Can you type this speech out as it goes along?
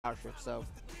power strip, so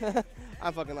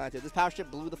I'm fucking lying to you. This power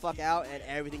strip blew the fuck out and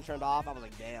everything turned off. I was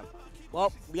like, damn.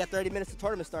 Well, we got 30 minutes to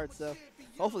tournament start, so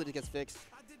hopefully it gets fixed.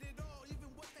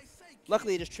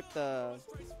 Luckily, it just tripped the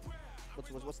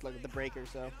what's like the breaker,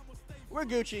 so we're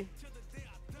Gucci.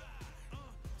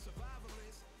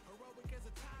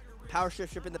 Power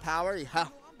strip in the power, yeah,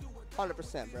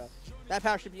 100%, bro. That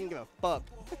power strip, you didn't give a fuck.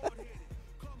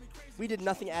 We did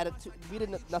nothing added to. We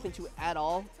did nothing to at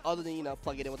all, other than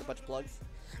plug it in with a bunch of plugs,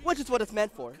 which is what it's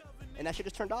meant for. And that shit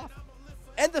just turned off,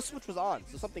 and the switch was on,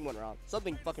 so something went wrong.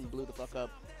 Something fucking blew the fuck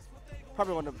up.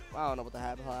 Probably I don't know what the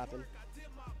hell happened.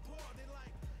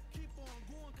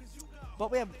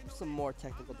 But we have some more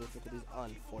technical difficulties,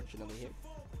 unfortunately, here.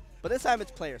 But this time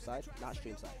it's player side, not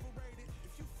stream side.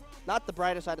 Not the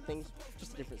brighter side of things,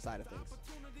 just a different side of things.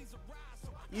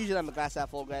 Usually I'm a glass half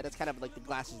full guy. That's kind of like the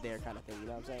glass is there kind of thing, you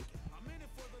know what I'm saying?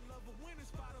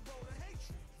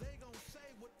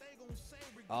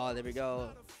 Oh, there we go.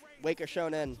 Waker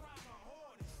Shonen.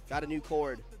 Got a new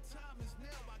chord.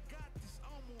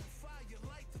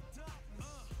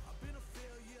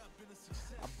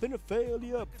 I've been a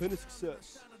failure, I've been a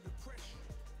success.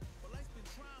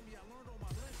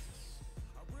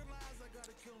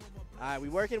 Alright, we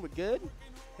working? We're good?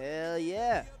 Hell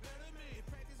yeah.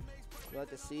 We'd like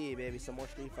to see, baby, some more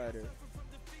Street Fighter.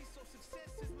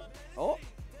 Oh!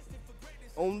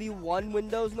 Only one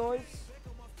Windows noise?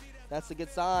 That's a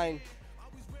good sign.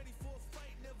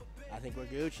 I think we're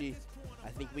Gucci. I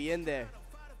think we in there.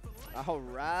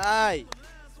 Alright.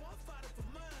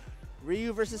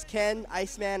 Ryu versus Ken,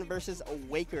 Iceman versus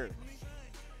Waker.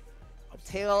 A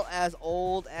tale as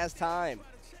old as time.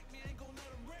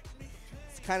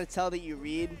 It's kind of tell that you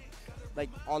read like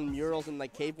on murals and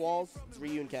like cave walls. It's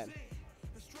Ryu and Ken.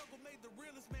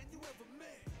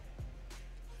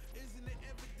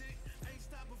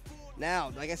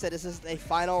 Now, like I said, this is a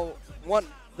final one,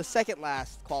 the second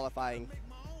last qualifying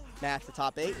match for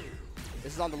top 8.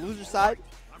 This is on the loser side.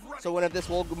 So one of this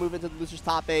will move into the loser's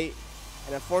top 8.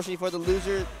 And unfortunately for the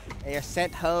loser, they are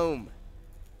sent home.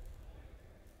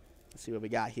 Let's see what we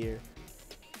got here.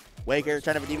 Waker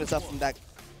trying to redeem himself from that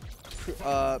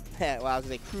I was gonna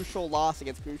say crucial loss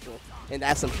against Crucial. And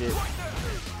that's some shit.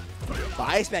 The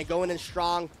Iceman going in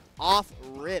strong off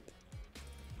rip.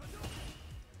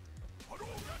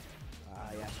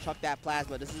 Yeah, chuck that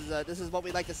plasma. This is what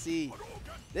we like to see.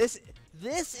 This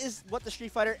is what the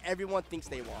Street Fighter everyone thinks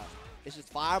they want. It's just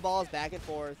fireballs back and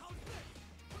forth.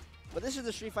 But this is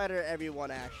the Street Fighter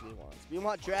everyone actually wants. We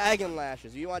want Dragon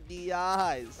Lashes. We want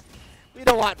DIs. We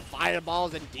don't want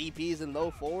fireballs and DPs and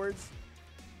low forwards.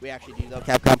 We actually do though.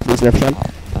 Capcom, please nerf them.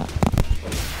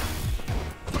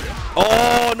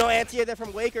 Oh, no anti-air there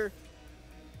from Waker.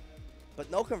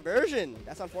 But no conversion.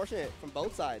 That's unfortunate from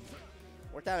both sides.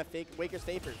 Worked out in Waker's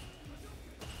favor.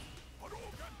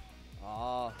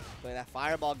 Oh, playing that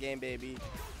fireball game, baby.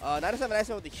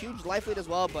 907Iceman with a huge life lead as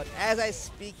well, but as I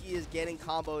speak, he is getting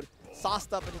comboed,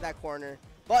 sauced up into that corner.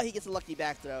 But he gets a lucky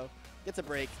back throw, gets a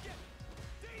break.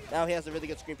 Now he has a really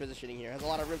good screen positioning here. Has a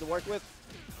lot of room to work with.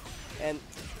 And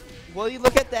will you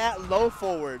look at that low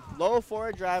forward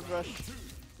drive rush?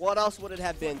 What else would it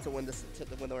have been to win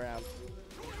the round?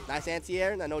 Nice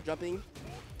anti-air, no jumping.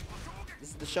 This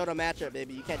is the Shoto matchup,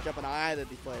 baby. You can't jump on either of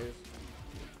these players.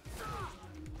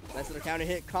 Nice little counter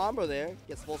hit combo there.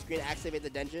 Gets full screen, activate the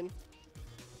Denjin. And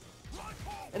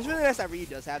it's really nice that Ryu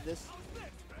does have this.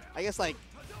 I guess, like,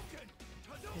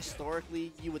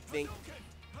 historically, you would think,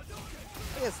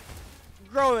 I guess,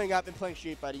 growing up and playing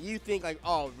Street Fighter, you think, like,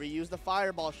 oh, Ryu's the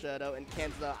fireball Shoto and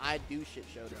Ken's the I do shit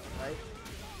Shoto, right?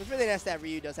 It's really nice that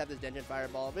Ryu does have this Denjin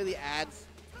fireball. It really adds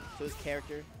to his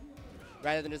character,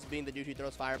 rather than just being the dude who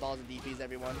throws fireballs and DPs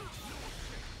everyone.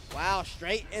 Wow,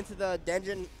 straight into the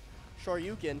Denjin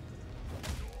Shoryuken.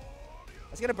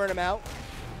 That's gonna burn him out.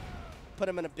 Put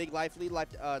him in a big life lead, life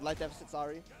deficit,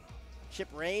 sorry. Chip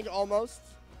range almost.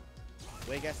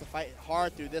 Wake has to fight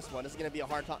hard through this one. This is gonna be a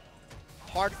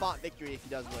hard-fought victory if he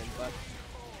does win, but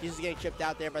he's just getting chipped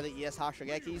out there by the ES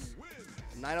Hashigekis.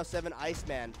 907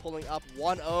 Iceman pulling up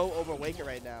 1-0 over Waker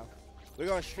right now. We're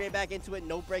going straight back into it.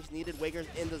 No breaks needed. Waker's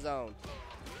in the zone.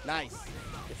 Nice.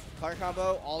 It's the card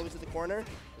combo all the way to the corner.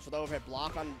 Just with the overhead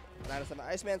block on 907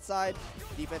 Iceman's side.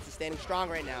 Defense is standing strong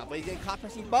right now, but he's getting caught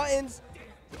pressing buttons.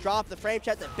 Drop the frame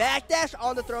check. The backdash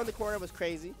on the throw in the corner was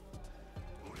crazy.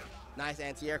 Nice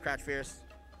anti-air crouch fierce.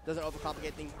 Doesn't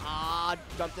overcomplicate things. Ah,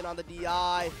 jumped in on the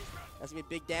DI. That's going to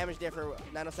be big damage there for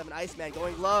 907 Iceman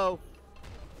going low.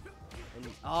 And,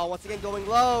 oh, once again going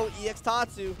low. EX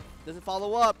Tatsu doesn't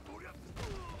follow up.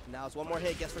 Now it's one more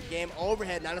hit, gets for game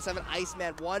overhead. 907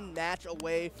 Iceman, one match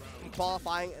away from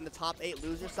qualifying in the top 8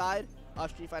 loser side of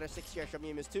Street Fighter 6 here. Show me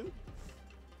him is 2.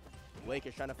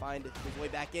 Waker's trying to find his way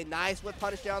back in. Nice whip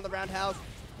punish down the roundhouse.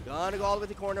 Gonna go all the way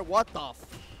to the corner. What the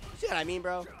see what I mean,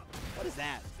 bro? What is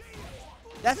that?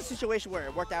 That's a situation where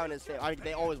it worked out in his favor. I mean,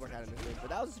 they always work out in his favor. But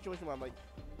that was a situation where I'm like,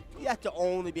 you have to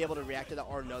only be able to react to that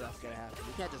or know that's gonna happen.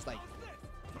 You can't just like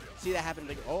see that happen.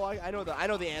 Like, oh, I know the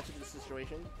answer to this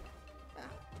situation.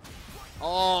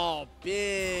 Oh,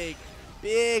 big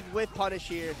whip punish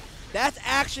here. That's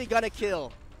actually gonna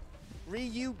kill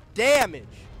Ryu damage.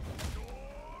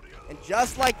 And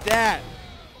just like that,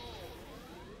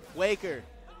 Waker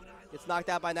gets knocked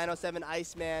out by 907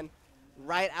 Iceman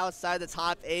right outside the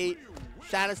top 8.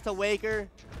 Shoutouts to Waker.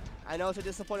 I know it's a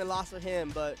disappointing loss for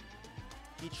him, but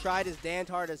he tried his damned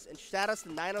hardest. And shoutouts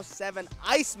to 907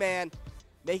 Iceman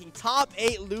making top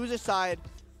 8 loser side.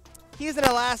 He's in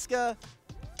Alaska,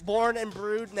 born and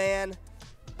brewed man,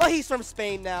 but he's from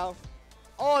Spain now.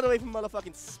 All the way from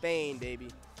motherfucking Spain, baby.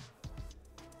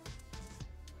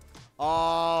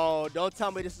 Oh, don't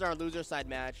tell me this is our loser side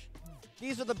match.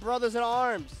 These are the brothers in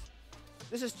arms.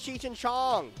 This is Cheech and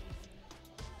Chong.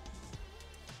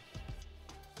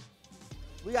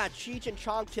 We got Cheech and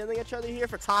Chong killing each other here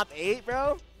for top 8,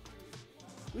 bro.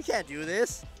 We can't do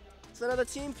this. It's another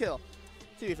team kill.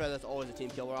 To be fair, that's always a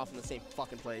team kill. We're off in the same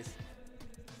fucking place.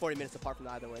 40 minutes apart from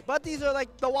either way. But these are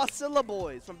like the Wasilla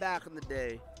boys from back in the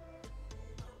day.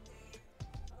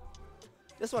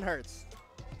 This one hurts.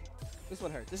 This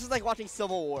one hurts. This is like watching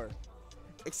Civil War.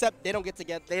 Except they don't get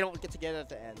together at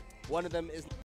the end. One of them is